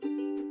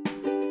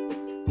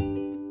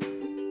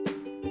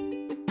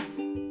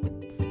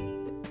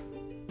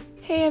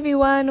Hey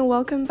everyone,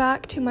 welcome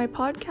back to my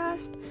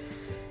podcast.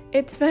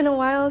 It's been a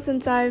while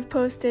since I've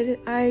posted.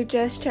 I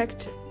just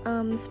checked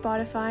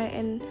Spotify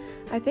and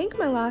I think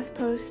my last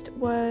post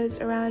was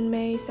around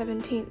May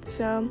 17th.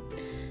 So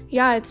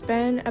yeah, it's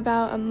been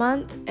about a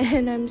month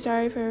and I'm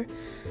sorry for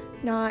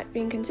not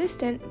being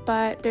consistent,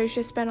 but there's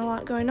just been a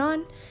lot going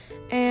on.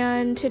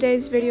 And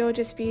today's video will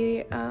just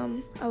be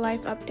a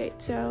life update.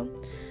 So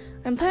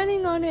I'm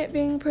planning on it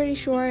being pretty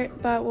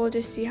short, but we'll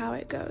just see how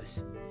it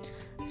goes.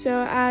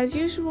 So as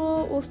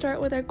usual, we'll start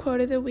with our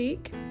quote of the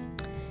week,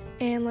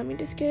 and let me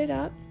just get it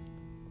up.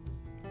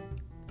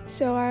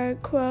 So our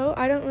quote,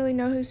 I don't really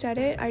know who said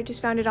it, I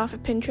just found it off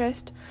of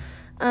Pinterest,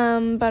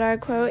 but our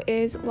quote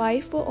is,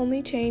 "Life will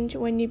only change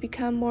when you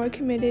become more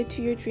committed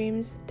to your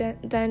dreams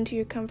than to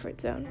your comfort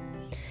zone."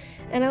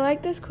 And I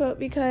like this quote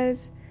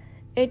because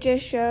it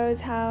just shows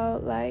how,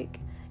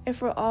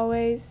 if we're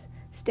always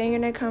staying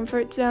in our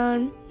comfort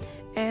zone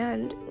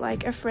and,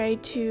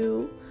 afraid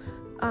to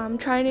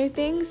try new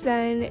things,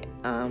 then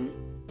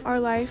our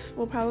life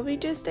will probably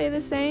just stay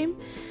the same.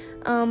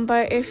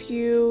 But if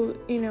you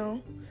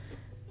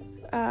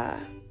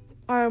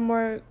are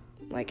more,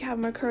 have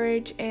more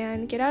courage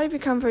and get out of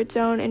your comfort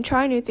zone and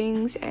try new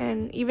things,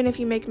 and even if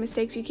you make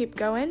mistakes, you keep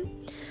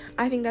going,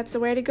 I think that's the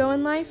way to go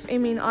in life. I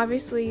mean,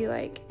 obviously,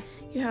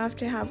 you have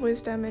to have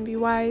wisdom and be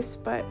wise,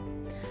 but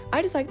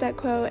I just like that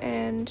quote,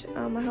 and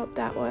I hope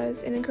that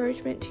was an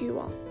encouragement to you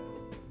all.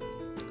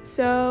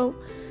 So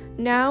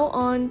now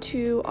on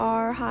to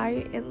our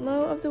high and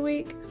low of the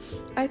week.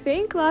 I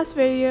think last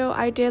video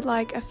I did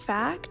a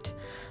fact,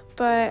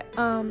 but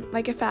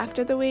a fact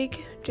of the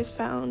week, just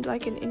found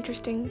an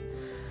interesting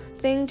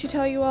thing to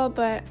tell you all,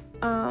 but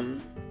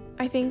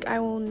I think I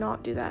will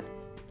not do that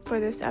for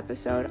this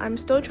episode. I'm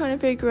still trying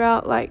to figure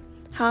out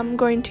how I'm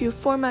going to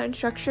format and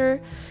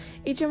structure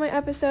each of my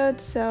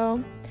episodes,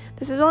 so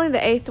this is only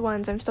the 8th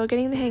one, so I'm still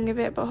getting the hang of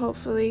it, but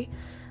hopefully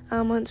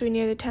once we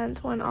near the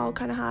 10th one, I'll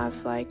kind of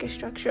have a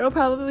structure. It'll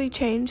probably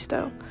change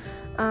though.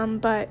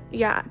 But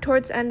yeah,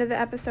 towards the end of the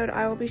episode,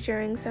 I will be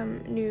sharing some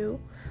new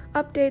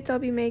updates I'll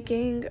be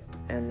making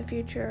in the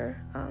future.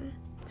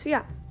 So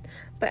yeah.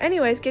 But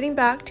anyways, getting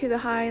back to the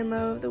high and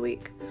low of the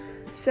week.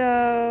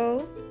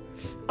 So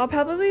I'll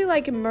probably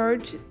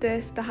merge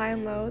the high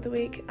and low of the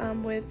week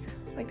with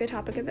the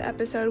topic of the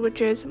episode,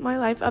 which is my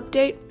life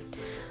update.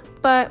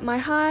 But my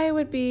high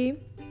would be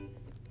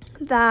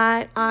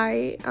that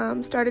I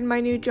started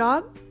my new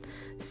job,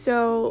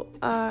 so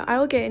I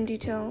will get in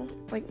detail,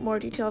 more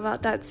detail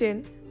about that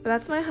soon, but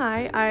that's my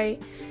high.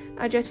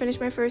 I just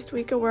finished my first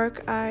week of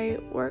work. I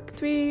work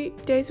 3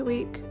 days a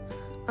week.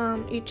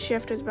 Each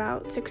shift is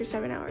about 6 or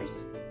 7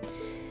 hours.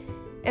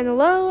 And the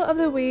low of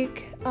the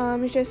week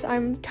is just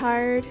I'm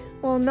tired.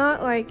 Well, not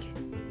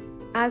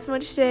as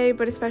much today,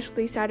 but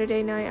especially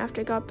Saturday night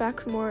after I got back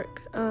from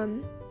work.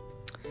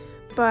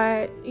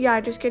 But yeah,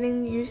 just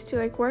getting used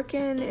to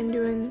working and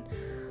doing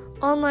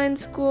online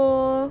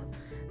school,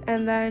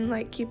 and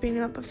then keeping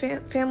up with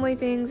family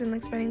things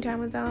and spending time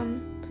with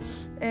them.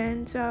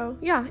 And so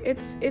yeah,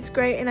 it's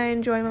great and I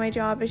enjoy my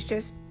job. It's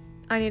just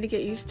I need to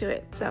get used to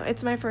it. So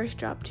it's my first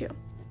job too.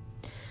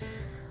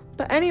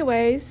 But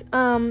anyways,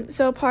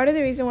 so part of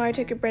the reason why I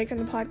took a break from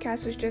the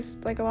podcast was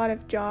just a lot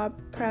of job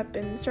prep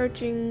and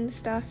searching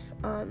stuff.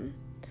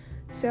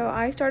 So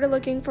I started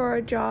looking for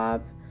a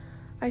job,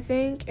 I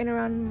think in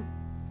around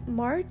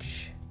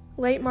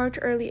late March,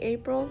 early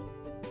April.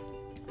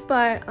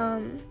 But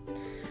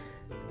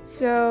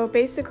so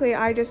basically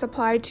I just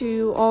applied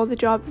to all the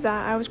jobs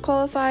that I was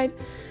qualified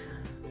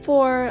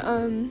for,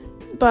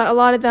 but a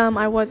lot of them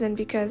I wasn't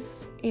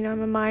because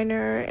I'm a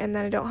minor and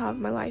then I don't have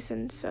my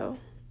license, so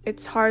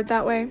it's hard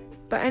that way.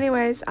 But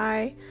anyways,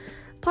 I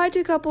applied to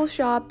a couple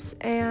shops,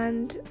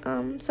 and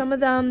some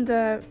of them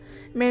the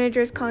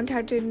managers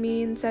contacted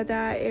me and said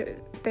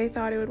that they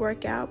thought it would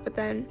work out, but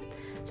then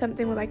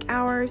something with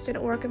hours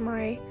didn't work in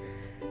my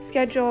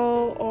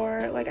schedule,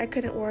 or I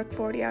couldn't work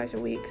 40 hours a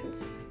week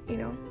since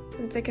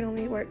I can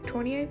only work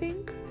 20, I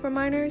think, for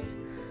minors.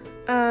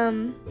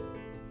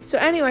 So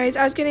anyways,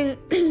 I was getting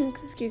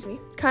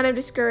kind of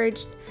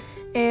discouraged,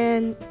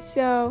 and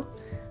so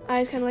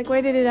I just kind of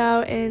waited it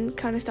out and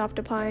kind of stopped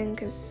applying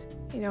because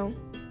I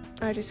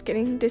was just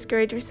getting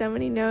discouraged with so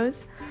many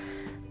no's.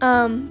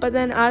 But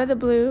then out of the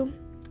blue,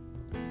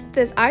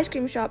 this ice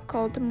cream shop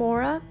called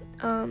Demora,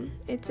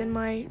 it's in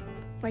my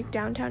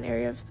downtown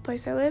area of the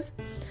place I live.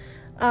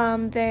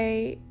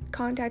 They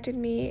contacted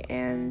me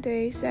and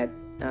they said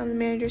the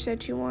manager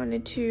said she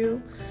wanted to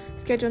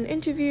schedule an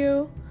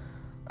interview.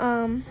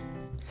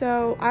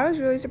 So I was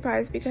really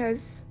surprised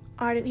because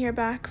I didn't hear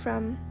back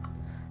from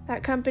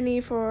that company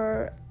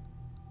for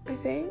I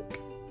think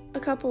a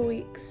couple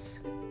weeks.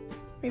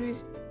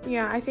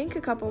 I think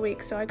a couple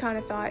weeks. So I kind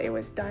of thought it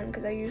was done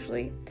because I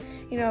usually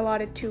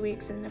allotted 2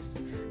 weeks, and if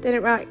they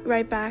didn't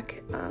write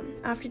back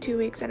after 2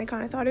 weeks, then I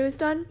kind of thought it was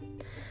done.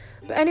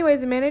 But anyways,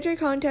 the manager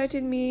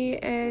contacted me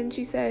and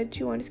she said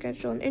she wanted to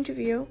schedule an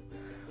interview.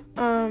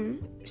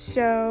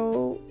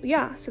 So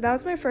that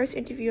was my first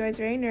interview. I was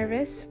very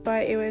nervous,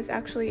 but it was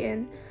actually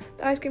in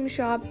the ice cream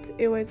shop.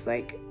 It was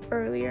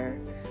earlier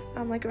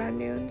like around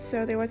noon,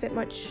 so there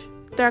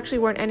actually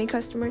weren't any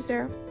customers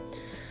there,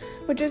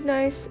 which is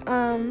nice.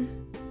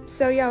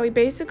 So yeah, we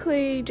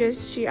basically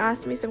she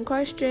asked me some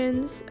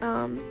questions.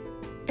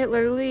 It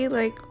literally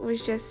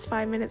was just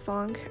 5 minutes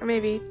long, or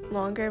maybe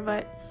longer,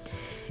 but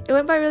it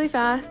went by really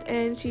fast.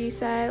 And she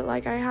said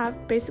I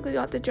have basically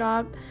got the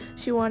job.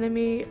 She wanted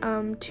me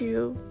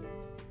to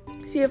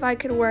see if I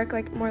could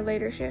work more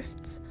later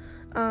shifts.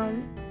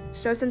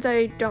 So since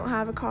I don't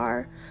have a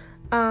car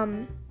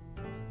and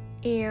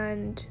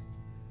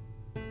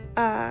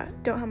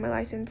don't have my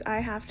license, I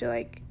have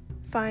to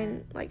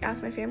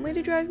ask my family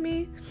to drive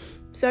me.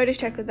 So I just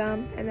checked with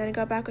them, and then I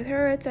got back with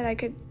her. It said I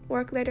could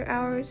work later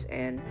hours,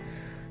 and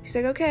she's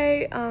like,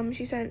 okay.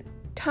 She sent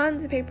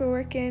tons of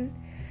paperwork in,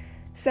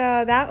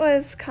 so that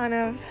was kind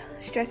of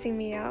stressing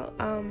me out.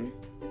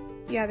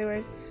 Yeah, there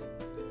was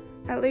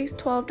at least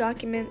 12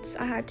 documents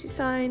I had to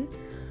sign.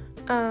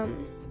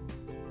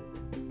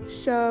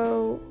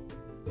 So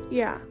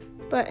yeah,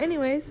 but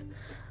anyways,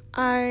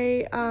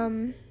 I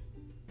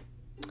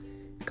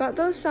got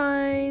those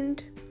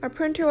signed. Our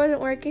printer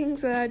wasn't working,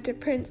 so I had to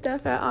print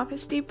stuff at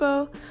Office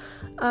Depot.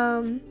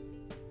 Yeah,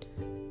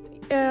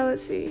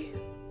 let's see.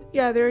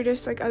 Yeah, there were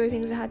just other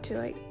things I had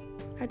to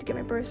get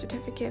my birth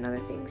certificate and other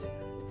things.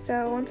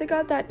 So once I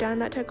got that done,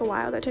 that took a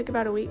while. That took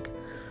about a week.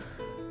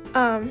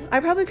 I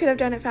probably could have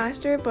done it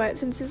faster, but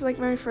since it's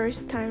my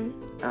first time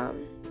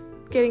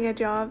getting a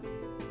job,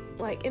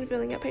 and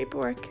filling out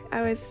paperwork,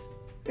 I was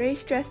very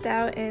stressed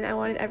out, and I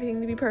wanted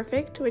everything to be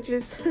perfect, which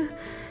is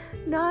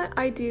not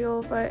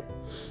ideal. But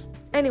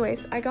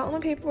anyways, I got all my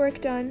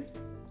paperwork done,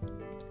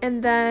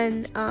 and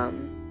then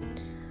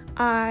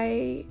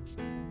I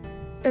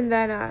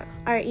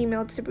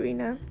emailed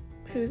Sabrina,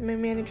 who's my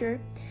manager,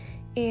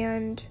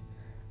 and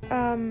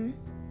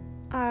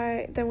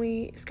then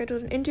we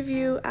scheduled an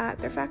interview at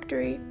their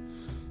factory.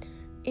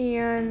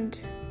 And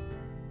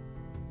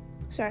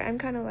sorry, I'm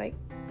kind of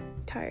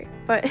tired,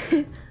 but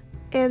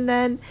and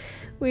then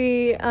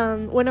we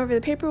went over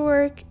the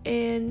paperwork,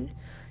 and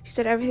she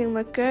said everything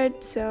looked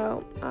good.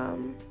 So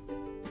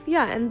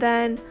yeah, and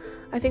then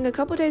I think a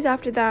couple days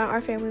after that,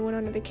 our family went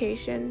on a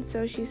vacation.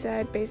 So she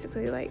said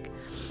basically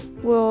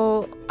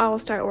I'll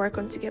start work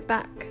once you get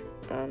back.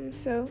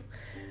 So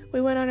we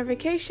went on a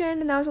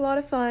vacation, and that was a lot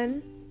of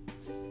fun.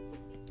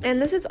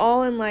 And this is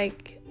all in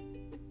let's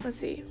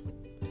see,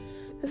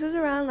 this was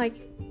around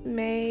late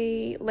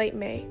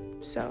May.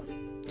 So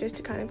just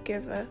to kind of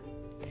give a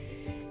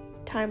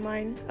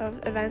timeline of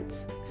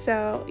events.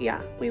 So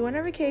yeah, we went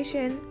on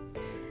vacation,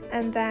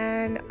 and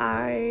then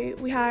I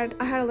had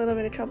a little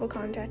bit of trouble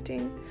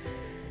contacting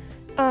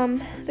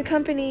the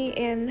company,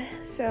 and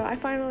so I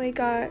finally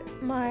got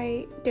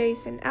my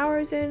days and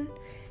hours in.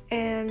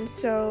 And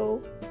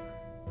so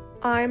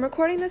I'm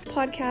recording this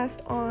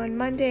podcast on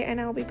Monday, and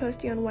I'll be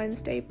posting on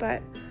Wednesday.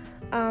 But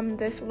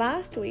this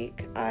last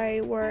week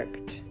I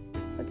worked,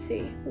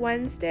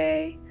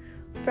 Wednesday,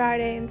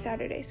 Friday, and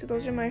Saturday. So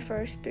those are my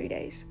first 3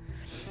 days.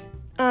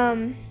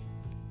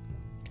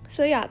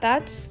 So yeah,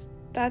 that's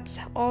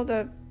all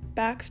the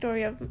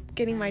backstory of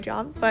getting my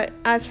job. But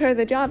as for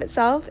the job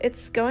itself,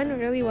 it's going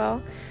really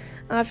well.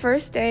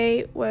 First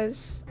day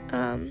was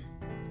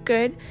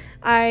good.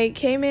 I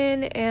came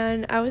in,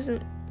 and I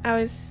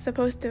was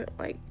supposed to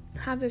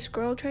have this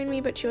girl train me,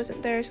 but she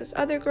wasn't there, so this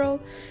other girl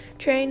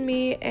trained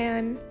me.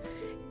 And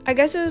I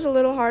guess it was a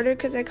little harder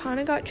because I kind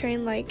of got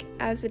trained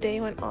as the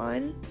day went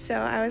on. So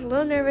I was a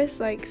little nervous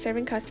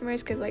serving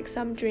customers, because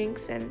some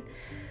drinks and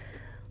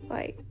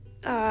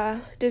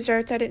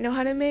desserts I didn't know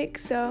how to make.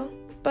 So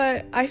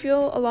but I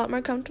feel a lot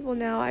more comfortable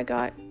now.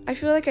 I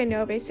feel like I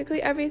know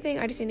basically everything.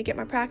 I just need to get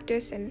my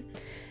practice and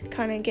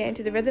kind of get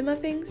into the rhythm of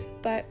things.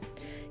 But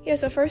yeah,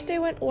 so first day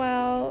went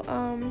well.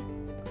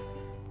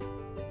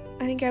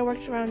 I think I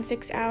worked around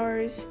 6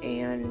 hours,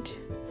 and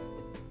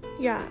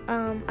yeah,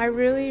 I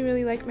really,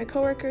 really like my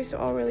coworkers.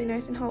 They're all really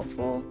nice and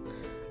helpful,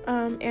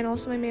 and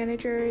also my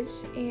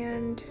managers.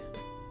 And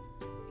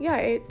yeah,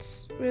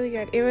 it's really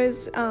good. It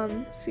was,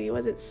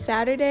 was it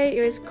Saturday?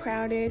 It was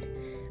crowded,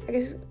 I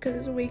guess because it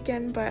was a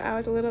weekend, but I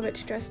was a little bit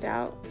stressed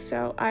out.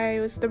 So I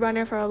was the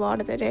runner for a lot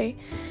of the day,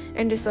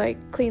 and just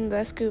cleaned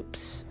the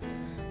scoops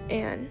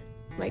and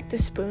the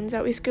spoons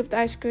that we scooped the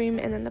ice cream,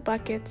 and then the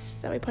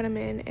buckets that we put them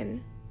in,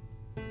 and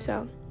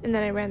then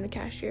I ran the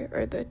cashier,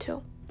 or the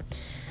till.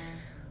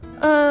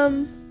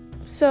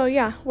 So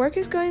yeah, work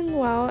is going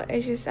well.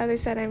 It's just, as I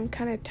said, I'm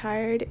kind of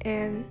tired,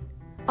 and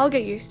I'll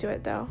get used to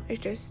it though. It's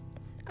just,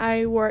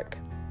 I work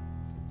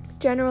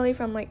generally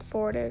from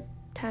 4 to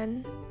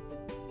 10,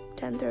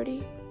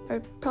 10:30, or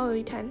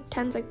probably 10.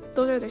 10's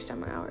those are their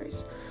summer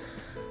hours.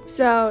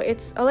 So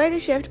it's a later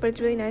shift, but it's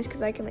really nice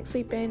because I can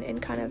sleep in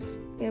and kind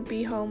of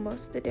be home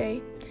most of the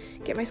day,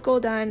 get my school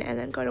done, and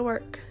then go to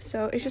work.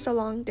 So it's just a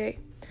long day.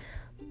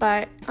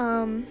 But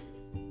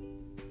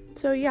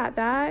so yeah,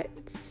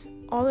 that's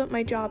all of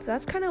my jobs.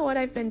 That's kind of what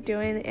I've been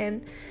doing,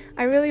 and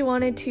I really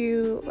wanted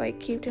to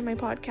keep to my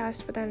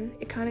podcast, but then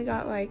it kind of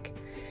got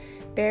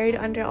buried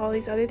under all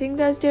these other things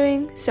I was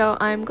doing. So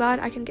I'm glad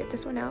I can get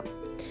this one out.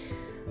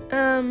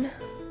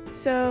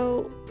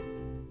 So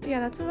yeah,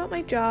 that's about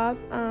my job.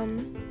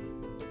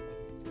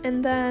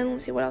 And then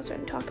let's see, what else do I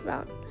want to talk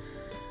about?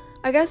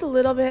 I guess a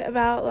little bit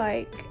about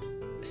like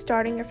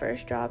starting your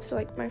first job. So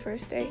like my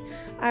first day,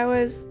 I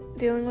was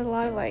dealing with a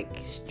lot of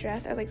like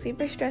stress. I was like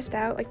super stressed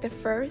out like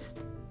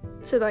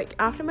so like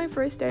after my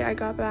first day I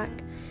got back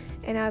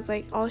and I was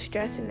like all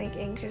stressed and like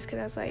anxious because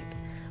I was like,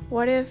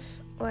 what if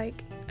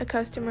like a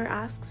customer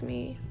asks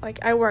me, like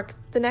I worked,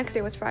 the next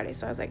day was Friday,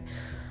 so I was like,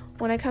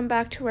 when I come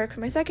back to work for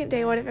my second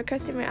day, what if a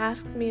customer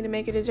asks me to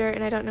make a dessert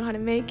and I don't know how to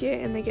make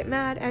it and they get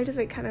mad? I was just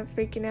like kind of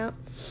freaking out,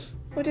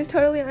 which is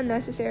totally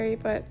unnecessary,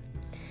 but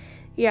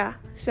yeah.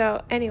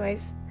 So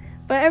anyways,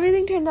 but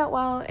everything turned out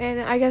well, and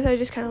I guess I was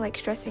just kind of like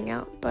stressing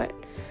out. But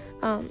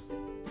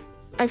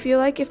I feel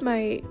like if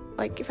I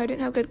didn't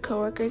have good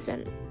coworkers,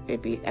 then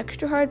it'd be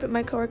extra hard. But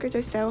my coworkers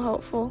are so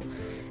helpful,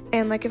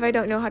 and like if I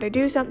don't know how to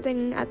do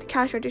something at the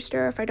cash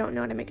register, if I don't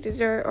know how to make a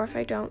dessert, or if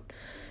I don't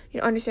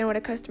understand what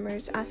a customer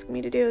is asking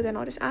me to do, then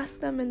I'll just ask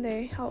them and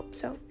they help.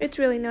 So it's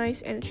really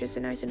nice, and it's just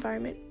a nice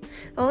environment.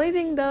 The only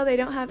thing though, they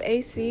don't have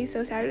AC,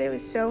 so Saturday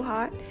was so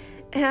hot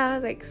and I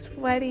was like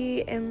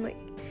sweaty, and like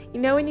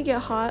when you get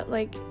hot,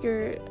 like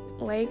your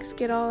legs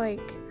get all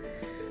like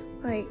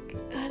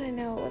I don't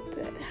know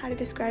how to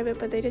describe it,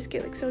 but they just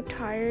get like so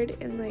tired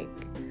and like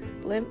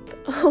limp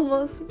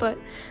almost. But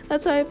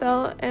that's how I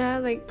felt, and I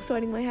was like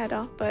sweating my head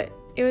off, but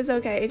it was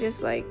okay. It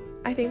just like,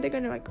 I think they're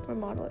gonna like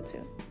remodel it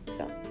soon,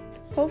 so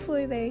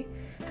hopefully they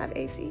have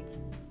AC.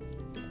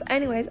 But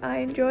anyways, I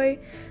enjoy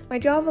my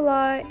job a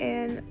lot,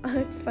 and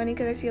it's funny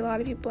because I see a lot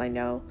of people I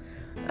know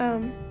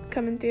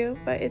coming through,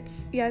 but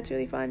it's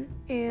really fun.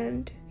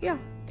 And yeah,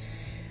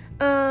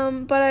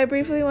 but I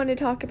briefly want to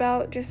talk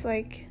about just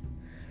like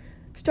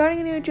starting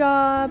a new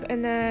job,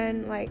 and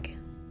then like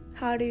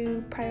how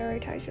to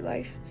prioritize your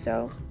life.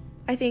 So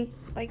I think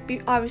like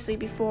obviously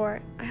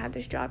before I had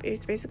this job, it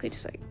was basically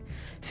just like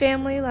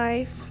family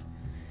life,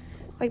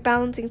 like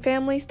balancing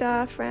family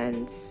stuff,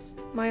 friends,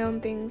 my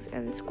own things,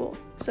 and school.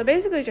 So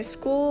basically just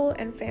school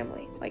and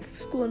family, like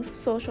school and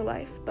social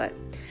life. But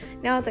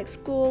now it's like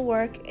school,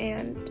 work,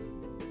 and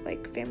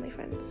like family,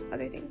 friends,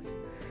 other things.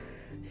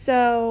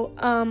 So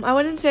I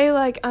wouldn't say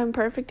like I'm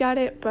perfect at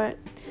it, but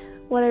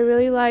what I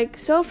really like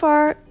so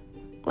far,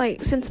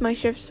 like since my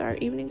shifts are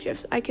evening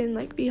shifts, I can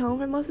like be home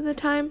for most of the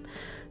time.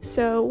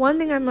 So one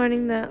thing I'm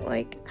learning, that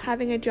like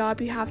having a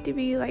job, you have to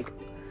be like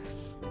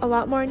a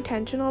lot more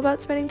intentional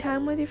about spending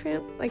time with your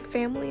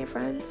family or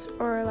friends,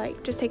 or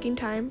like just taking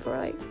time for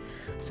like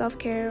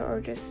self-care, or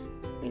just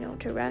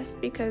to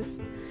rest, because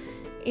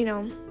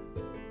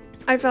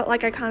I felt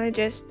like I kind of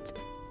just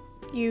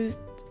used,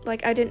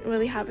 like I didn't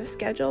really have a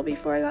schedule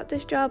before I got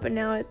this job, but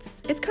now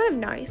it's kind of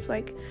nice.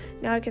 Like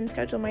now I can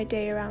schedule my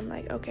day around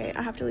like, okay,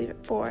 I have to leave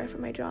at 4 for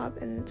my job,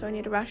 and so I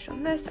need to rush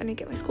on this, I need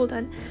to get my school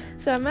done.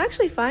 So I'm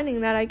actually finding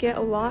that I get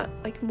a lot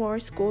like more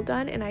school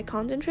done, and I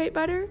concentrate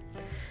better.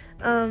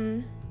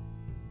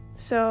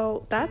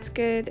 So that's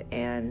good,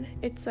 and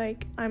it's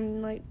like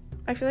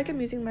I feel like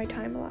I'm using my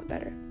time a lot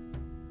better,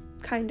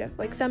 kind of,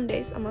 like some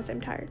days, unless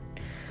I'm tired.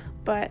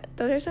 But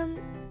those are some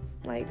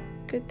like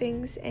good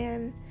things.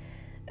 And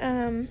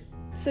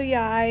so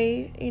yeah,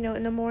 I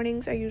in the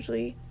mornings I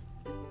usually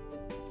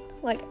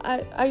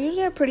I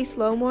usually have pretty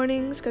slow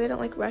mornings because I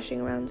don't like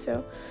rushing around.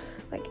 So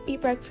like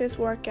eat breakfast,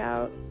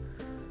 workout,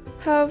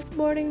 have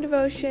morning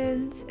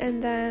devotions,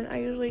 and then I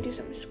usually do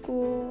some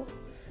school,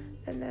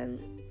 and then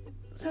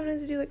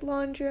sometimes I do like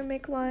laundry or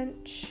make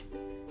lunch,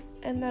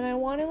 and then I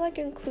want to like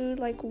include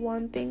like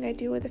one thing I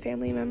do with a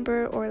family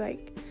member, or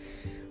like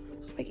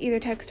either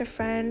text a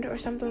friend or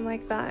something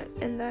like that.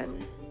 And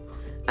then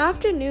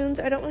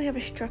afternoons I don't really have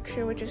a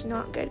structure, which is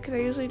not good because I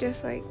usually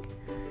just like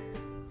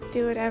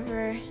do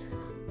whatever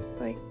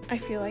like I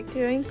feel like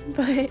doing,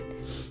 but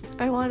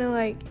I want to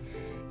like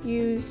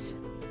use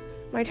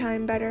my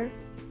time better.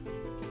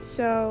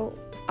 So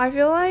I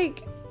feel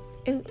like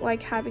in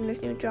like having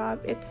this new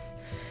job, it's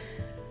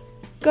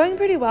going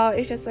pretty well.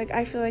 It's just like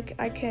I feel like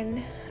I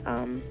can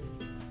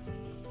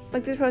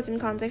like there's pros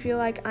and cons. I feel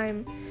like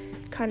I'm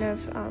kind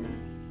of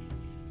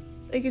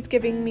like it's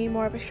giving me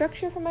more of a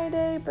structure for my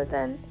day, but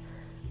then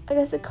I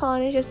guess the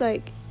con is just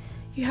like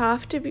you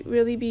have to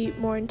really be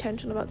more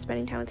intentional about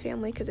spending time with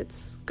family, because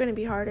it's going to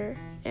be harder.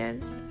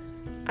 And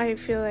I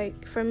feel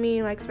like for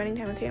me, like spending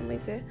time with family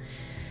is a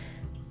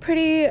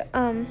pretty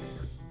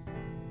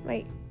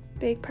like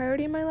big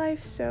priority in my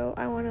life. So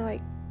I want to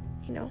like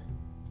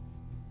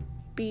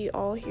be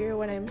all here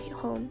when I'm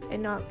home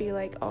and not be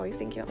like always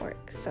thinking about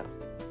work. So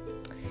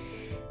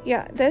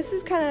yeah, this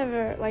is kind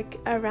of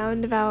a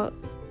roundabout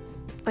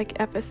like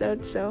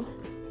episode. So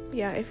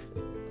yeah, if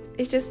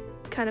it's just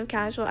kind of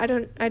casual, I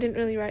didn't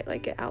really write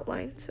like an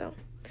outline. So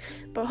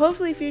but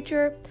hopefully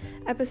future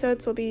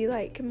episodes will be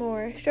like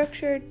more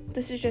structured.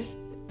 This is just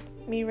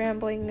me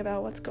rambling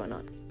about what's going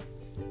on.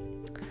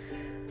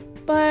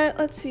 But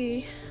let's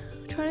see,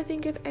 I'm trying to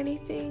think of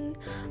anything.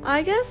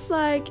 I guess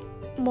like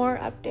more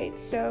updates.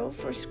 So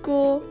for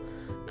school,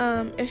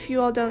 if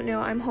you all don't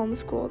know, I'm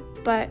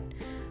homeschooled, but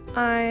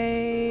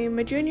I'm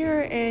a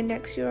junior, and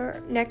next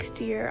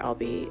year I'll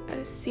be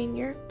a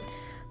senior.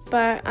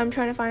 but I'm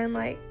trying to find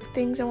like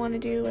things I want to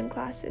do in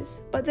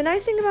classes. But the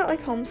nice thing about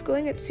like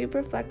homeschooling, it's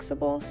super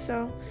flexible,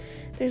 so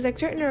there's like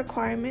certain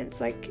requirements,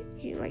 like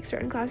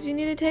certain classes you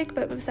need to take,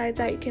 but besides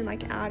that you can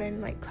like add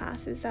in like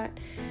classes that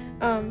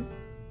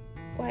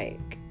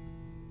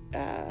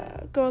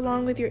go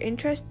along with your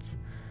interests.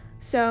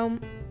 So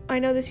I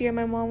know this year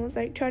my mom was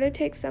like, try to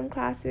take some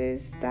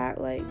classes that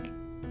like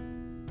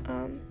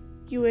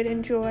you would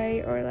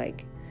enjoy or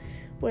like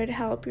would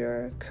help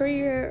your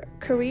career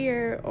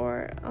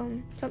or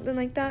something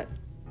like that.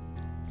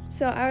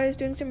 So I was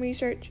doing some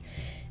research,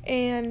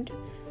 and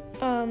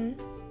I'm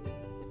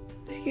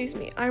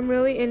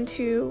really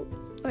into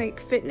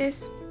like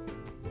fitness,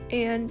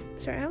 and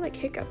sorry, I have like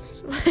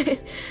hiccups.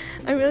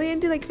 I'm really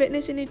into like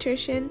fitness and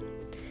nutrition,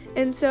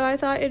 and so I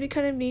thought it'd be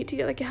kind of neat to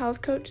get like a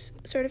health coach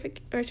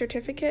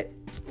certificate.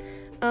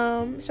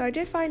 So I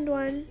did find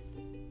one.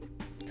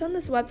 It's on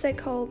this website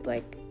called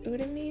like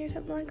Udemy or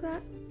something like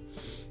that,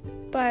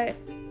 but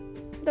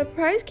the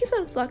price keeps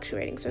on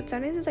fluctuating. So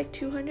Sundays is like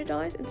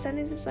 $200 and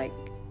Sundays is like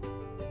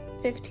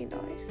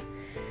 $15.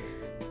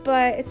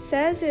 But it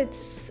says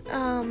it's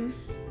I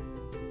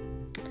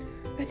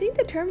think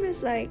the term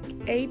is like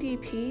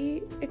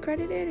ADP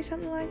accredited or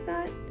something like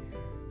that.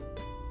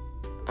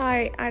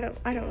 I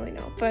don't really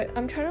know, but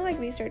I'm trying to like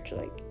research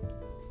like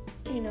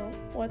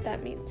what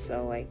that means.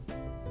 So like,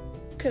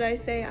 could I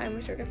say I'm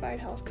a certified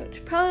health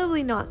coach?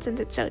 Probably not, since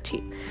it's so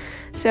cheap.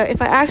 So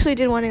if I actually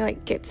did want to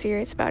like get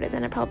serious about it,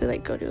 then I'd probably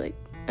like go to like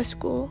a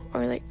school,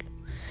 or like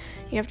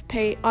you have to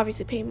pay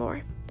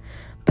more.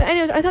 But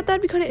anyways, I thought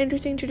that'd be kind of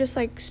interesting to just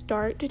like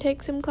start to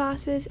take some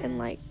classes and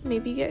like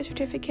maybe get a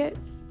certificate,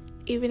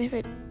 even if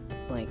it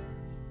like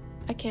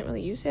I can't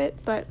really use it.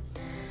 But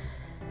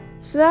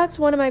so that's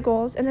one of my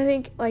goals, and I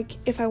think like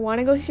if I want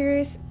to go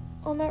serious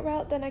on that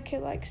route, then I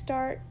could like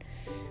start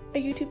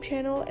a YouTube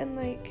channel and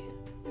like,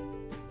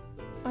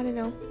 I don't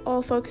know,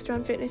 all focused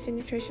around fitness and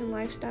nutrition,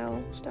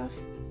 lifestyle stuff.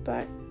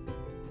 But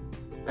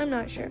I'm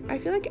not sure. I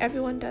feel like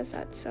everyone does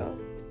that, so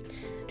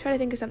try to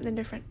think of something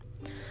different.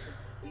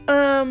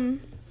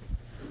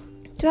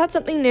 So that's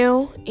something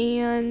new.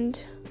 And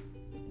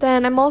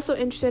then I'm also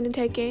interested in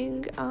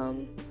taking a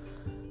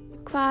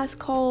class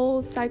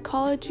called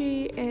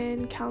psychology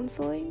and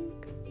counseling.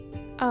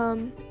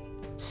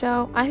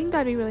 So I think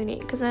that'd be really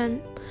neat, because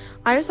then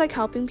I just like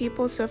helping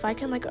people, so if I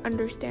can like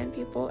understand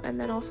people and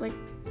then also like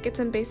get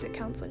some basic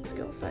counseling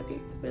skills, that'd be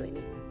really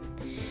neat.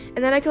 And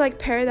then I could like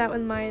pair that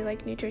with my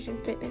like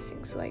nutrition fitness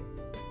thing, so like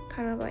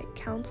kind of like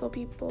counsel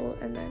people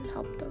and then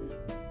help them.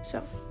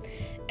 So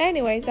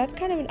anyways, that's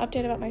kind of an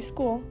update about my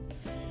school.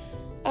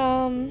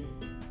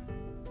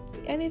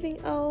 Anything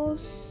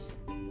else?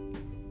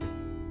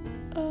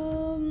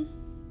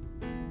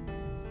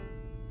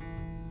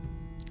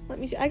 Let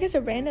me see. I guess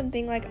a random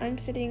thing, like I'm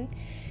sitting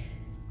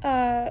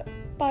by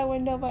a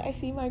window, but I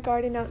see my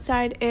garden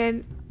outside,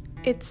 and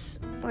it's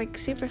like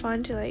super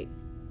fun to like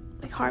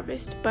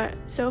harvest. But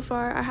so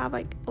far I have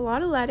like a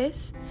lot of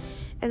lettuce,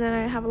 and then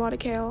I have a lot of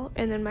kale,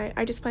 and then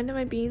I just planted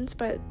my beans,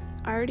 but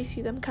I already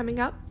see them coming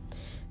up.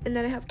 And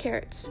then I have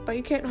carrots, but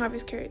you can't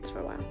harvest carrots for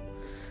a while.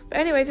 But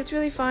anyways, it's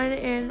really fun,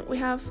 and we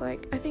have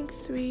like I think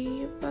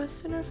 3 of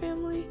us in our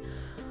family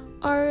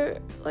are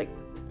like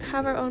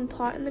have our own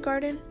plot in the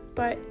garden.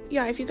 But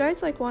yeah, if you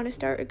guys like want to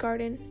start a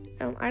garden,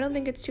 I don't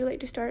think it's too late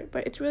to start,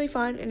 but it's really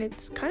fun, and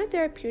it's kind of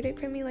therapeutic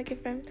for me. Like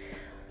if I'm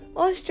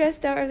all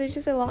stressed out or there's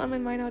just a lot on my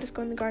mind, I'll just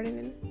go in the garden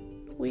and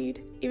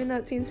weed, even though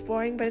it seems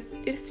boring, but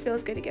it just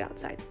feels good to get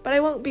outside. But I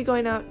won't be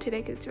going out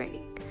today because it's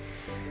raining.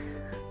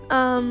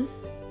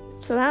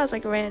 So that was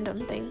like a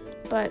random thing,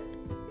 but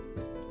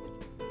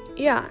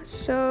yeah,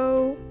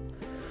 so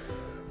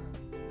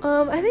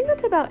I think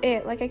that's about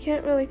it. Like I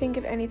can't really think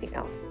of anything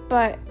else,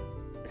 but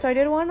so I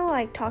did want to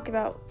like talk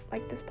about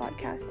like this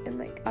podcast and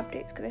like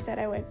updates, because I said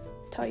I would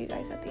tell you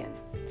guys at the end.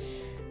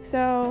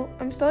 So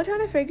I'm still trying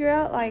to figure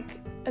out like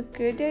a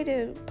good day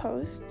to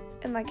post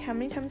and like how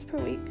many times per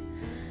week.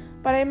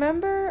 But I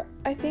remember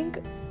I think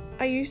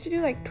I used to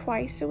do like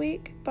twice a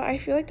week, but I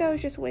feel like that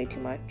was just way too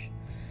much.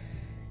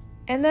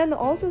 And then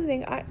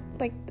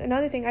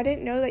another thing, I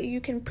didn't know that you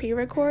can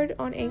pre-record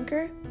on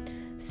Anchor.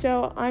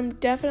 So I'm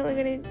definitely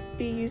going to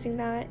be using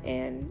that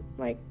and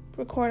like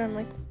record on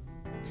like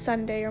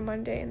Sunday or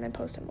Monday and then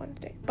post on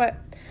Wednesday. But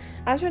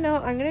as for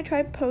now, I'm going to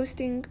try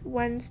posting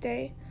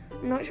Wednesday.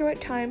 I'm not sure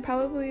what time,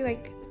 probably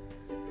like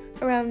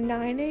around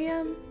 9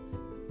 a.m.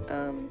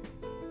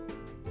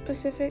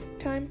 Pacific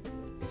time.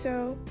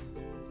 So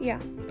yeah,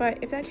 but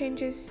if that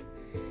changes,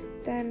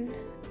 then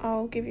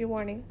I'll give you a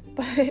warning.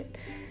 But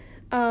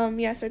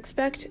yeah, so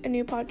expect a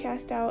new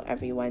podcast out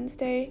every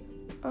Wednesday.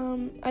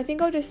 I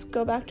think I'll just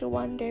go back to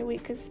 1 day a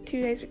week, because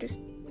 2 days are just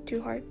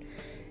too hard.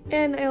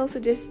 And I also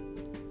just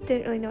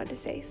didn't really know what to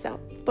say. So,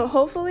 but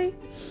hopefully,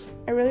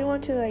 I really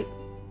want to like,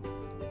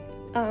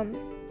 I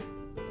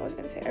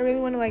really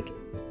want to like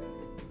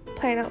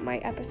plan out my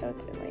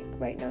episodes and like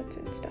write notes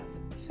and stuff.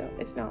 So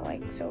it's not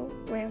like so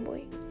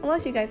rambly,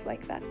 unless you guys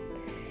like that.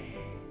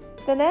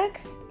 The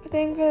next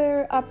thing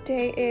for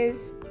update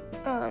is,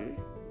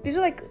 these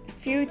are like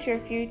future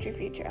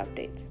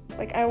updates.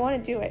 Like, I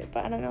want to do it,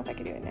 but I don't know if I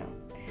can do it now.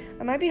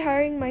 I might be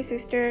hiring my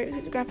sister,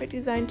 who's a graphic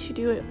designer, to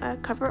do a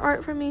cover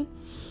art for me,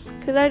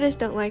 because I just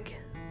don't like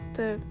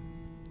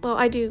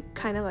I do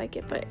kind of like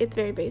it, but it's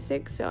very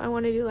basic, so I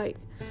want to do, like,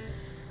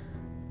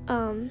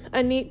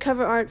 a neat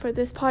cover art for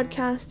this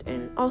podcast,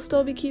 and I'll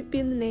still be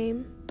keeping the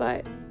name,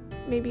 but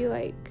maybe,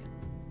 like,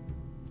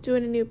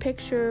 doing a new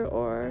picture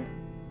or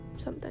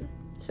something.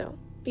 So,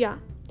 yeah.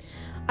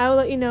 I will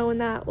let you know when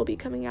that will be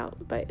coming out,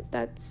 but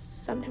that's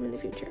sometime in the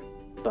future.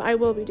 But I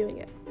will be doing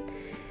it.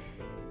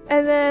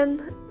 And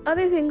then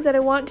other things that I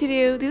want to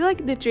do, these are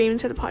like the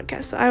dreams for the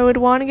podcast. So I would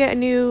want to get a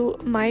new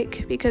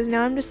mic, because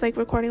now I'm just like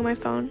recording on my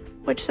phone,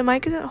 which the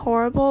mic isn't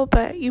horrible,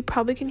 but you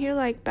probably can hear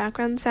like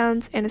background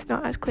sounds and it's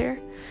not as clear.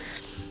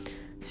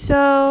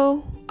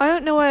 So I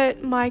don't know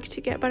what mic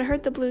to get, but I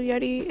heard the Blue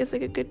Yeti is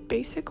like a good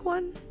basic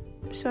one,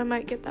 so I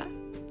might get that.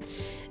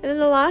 And then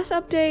the last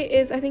update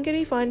is, I think it'd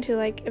be fun to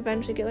like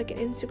eventually get like an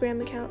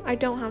Instagram account. I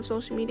don't have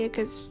social media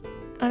because,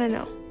 I don't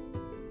know,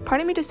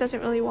 part of me just doesn't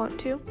really want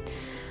to.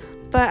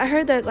 But I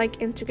heard that like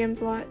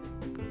Instagram's a lot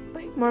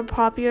like more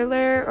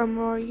popular or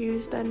more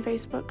used than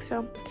Facebook.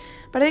 So,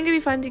 but I think it'd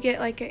be fun to get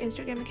like an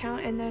Instagram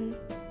account and then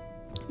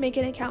make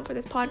an account for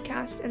this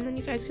podcast, and then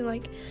you guys can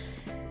like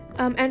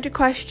enter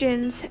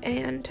questions,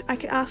 and I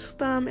could ask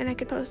them, and I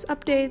could post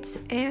updates,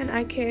 and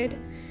I could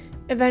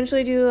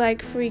eventually do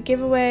like free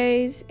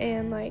giveaways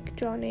and like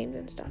draw names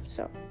and stuff.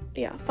 So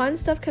yeah, fun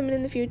stuff coming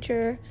in the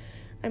future.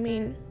 I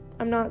mean,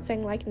 I'm not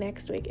saying like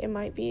next week, it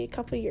might be a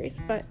couple years,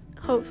 but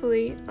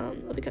hopefully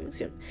it'll be coming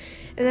soon.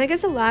 And then I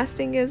guess the last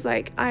thing is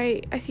like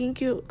I think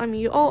you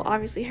all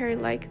obviously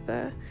heard like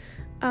the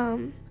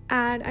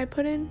ad I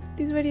put in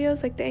these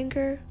videos, like the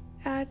Anchor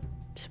ad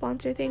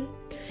sponsor thing,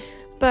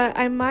 but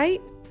I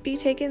might be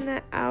taking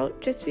that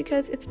out just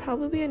because it's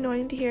probably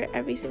annoying to hear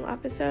every single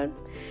episode.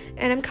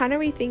 And I'm kind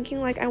of rethinking,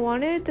 like, I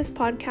wanted this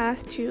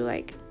podcast to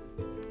like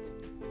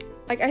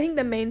I think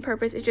the main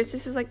purpose is just,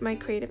 this is like my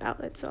creative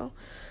outlet. So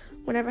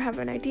whenever I have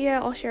an idea,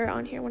 I'll share it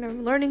on here. Whenever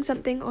I'm learning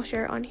something, I'll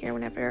share it on here.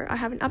 Whenever I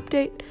have an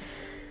update.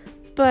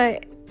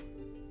 But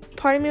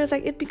part of me was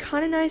like, it'd be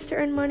kind of nice to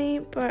earn money,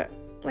 but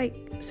like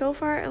so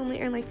far I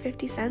only earn like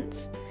 50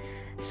 cents,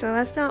 so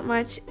that's not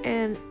much,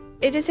 and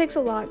it just takes a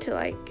lot to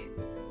like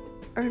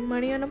earn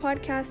money on a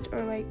podcast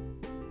or like,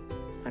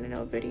 I don't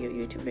know,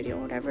 YouTube video,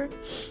 whatever.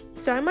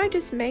 So I might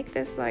just make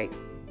this like,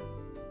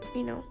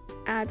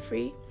 ad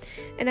free,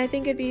 and I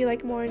think it'd be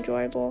like more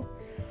enjoyable.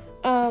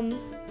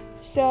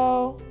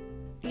 So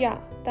yeah,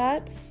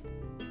 that's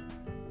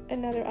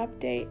another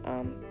update.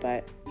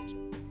 But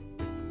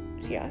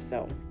yeah,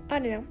 so I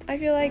don't know, I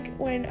feel like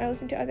when I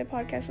listen to other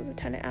podcasts with a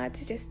ton of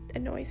ads, it just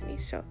annoys me.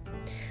 So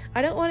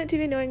I don't want it to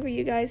be annoying for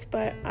you guys,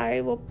 but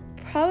I will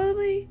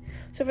probably,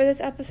 so for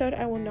this episode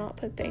I will not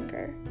put the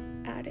Anchor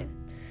ad in,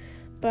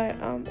 but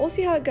we'll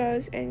see how it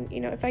goes. And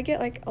if I get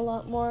like a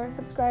lot more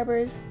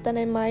subscribers, then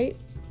I might,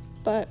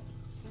 but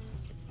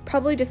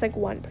probably just like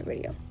one per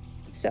video.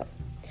 So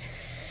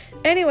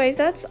anyways,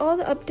 that's all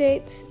the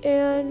updates,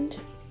 and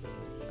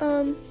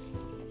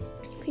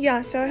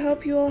yeah, so I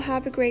hope you all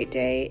have a great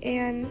day,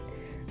 and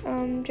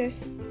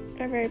just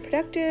are very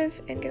productive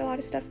and get a lot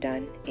of stuff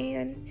done.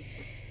 And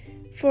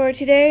for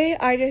today,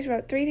 I just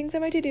wrote 3 things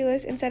on my to-do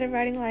list instead of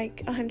writing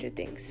like 100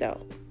 things.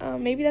 So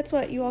maybe that's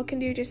what you all can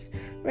do. Just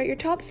write your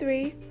top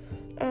 3,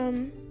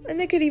 and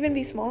they could even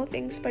be small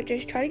things, but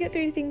just try to get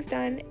 3 things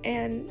done.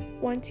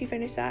 And once you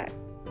finish that,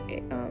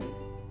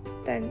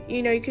 then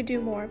you could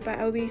do more, but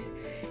at least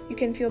you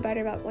can feel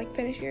better about like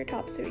finishing your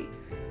top 3.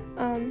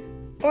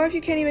 Or if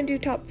you can't even do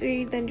top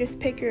 3, then just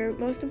pick your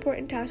most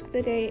important task of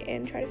the day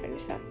and try to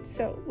finish that.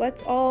 So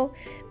let's all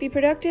be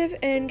productive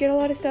and get a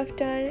lot of stuff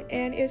done.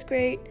 And it was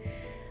great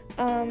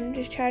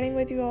just chatting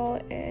with you all,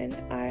 and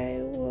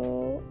I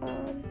will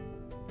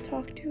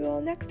talk to you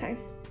all next time.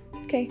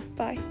 Okay,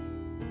 bye.